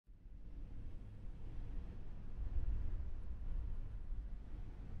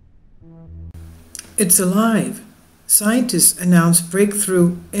It's alive. Scientists announced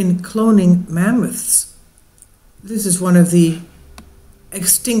breakthrough in cloning mammoths. This is one of the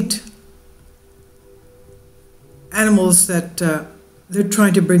extinct animals that they're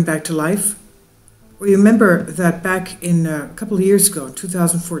trying to bring back to life. We remember that back in a couple of years ago, in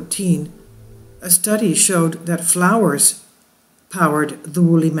 2014, a study showed that flowers powered the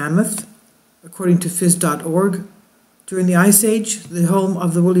woolly mammoth, according to phys.org. During the Ice Age, the home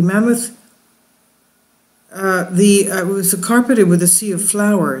of the woolly mammoth, it was carpeted with a sea of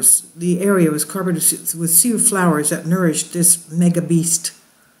flowers. The area was carpeted with a sea of flowers that nourished this mega beast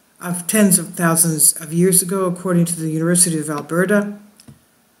of tens of thousands of years ago, according to the University of Alberta.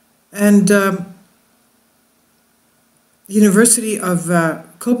 And the University of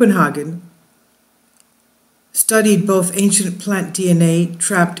Copenhagen studied both ancient plant DNA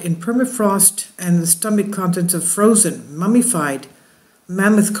trapped in permafrost and the stomach contents of frozen, mummified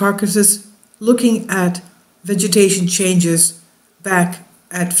mammoth carcasses, looking at vegetation changes back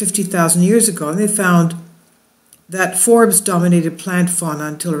at 50,000 years ago. And they found that forbs dominated plant fauna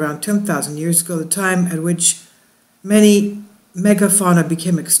until around 10,000 years ago, the time at which many megafauna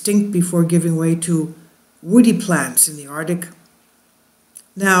became extinct before giving way to woody plants in the Arctic.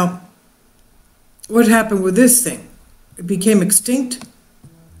 Now, what happened with this thing? It became extinct,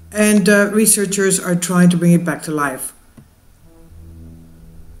 and researchers are trying to bring it back to life.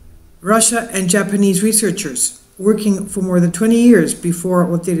 Russia and Japanese researchers, working for more than 20 years before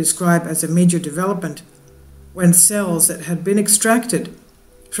what they describe as a major development, when cells that had been extracted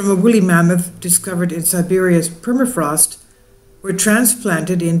from a woolly mammoth discovered in Siberia's permafrost were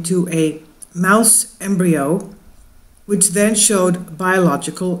transplanted into a mouse embryo, which then showed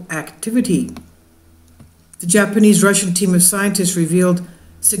biological activity. The Japanese-Russian team of scientists revealed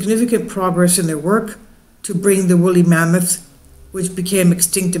significant progress in their work to bring the woolly mammoth, which became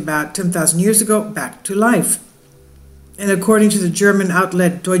extinct about 10,000 years ago, back to life. And according to the German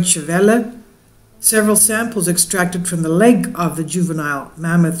outlet Deutsche Welle, several samples extracted from the leg of the juvenile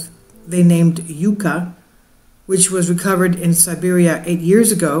mammoth they named Eureka, which was recovered in Siberia 8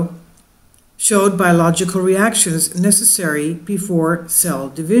 years ago, showed biological reactions necessary before cell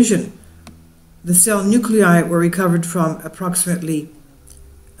division. The cell nuclei were recovered from an approximately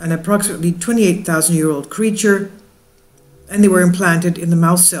 28,000-year-old creature, and they were implanted in the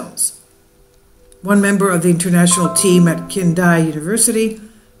mouse cells. One member of the international team at Kindai University,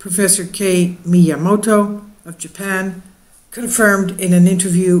 Professor Kei Miyamoto of Japan, confirmed in an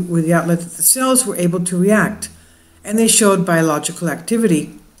interview with the outlet that the cells were able to react, and they showed biological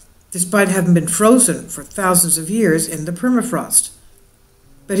activity, despite having been frozen for thousands of years in the permafrost.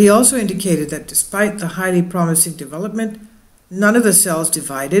 But he also indicated that despite the highly promising development, none of the cells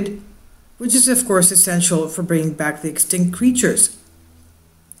divided, which is of course essential for bringing back the extinct creatures,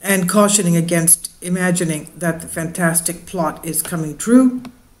 and cautioning against imagining that the fantastic plot is coming true.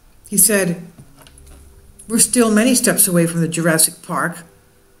 He said, "We're still many steps away from the Jurassic Park.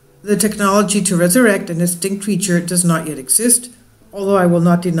 The technology to resurrect an extinct creature does not yet exist, although I will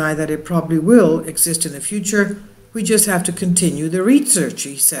not deny that it probably will exist in the future. We just have to continue the research,"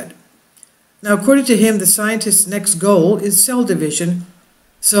 he said. Now, according to him, the scientists' next goal is cell division,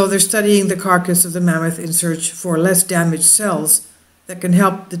 so they're studying the carcass of the mammoth in search for less damaged cells that can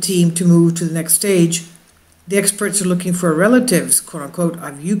help the team to move to the next stage. The experts are looking for relatives, quote-unquote,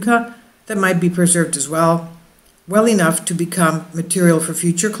 of Eureka that might be preserved as well enough to become material for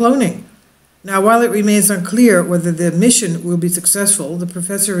future cloning. Now, while it remains unclear whether the mission will be successful, the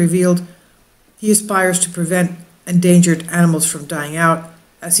professor revealed he aspires to prevent endangered animals from dying out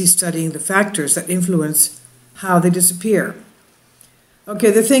as he's studying the factors that influence how they disappear.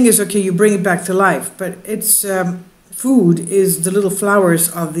 Okay, the thing is, okay, you bring it back to life, but its food is the little flowers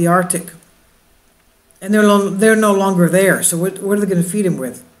of the Arctic. And they're no longer there, so what are they going to feed him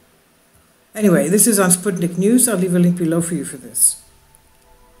with? Anyway, this is on Sputnik News. I'll leave a link below for you for this.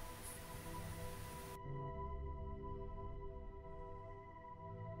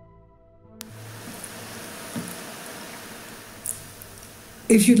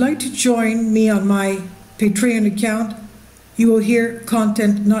 If you'd like to join me on my Patreon account, you will hear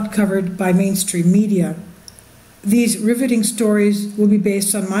content not covered by mainstream media. These riveting stories will be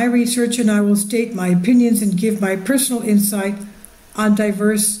based on my research, and I will state my opinions and give my personal insight on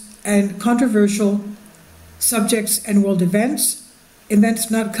diverse and controversial subjects and world events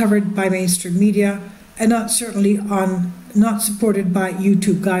not covered by mainstream media, and not supported by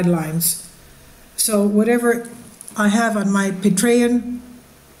YouTube guidelines. So whatever I have on my Patreon,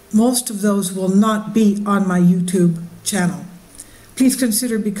 most of those will not be on my YouTube channel. Please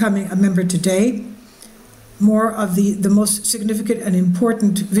consider becoming a member today. More of the most significant and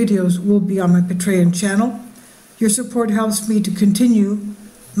important videos will be on my Patreon channel. Your support helps me to continue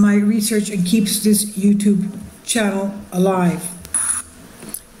my research and keeps this YouTube channel alive.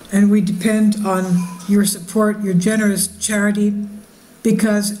 And we depend on your support, your generous charity,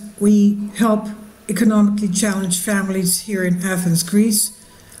 because we help economically challenged families here in Athens, Greece,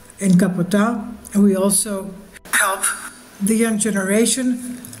 in Kapota, and we also help the young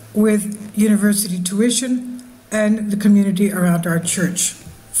generation with university tuition and the community around our church.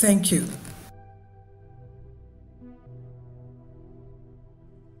 Thank you.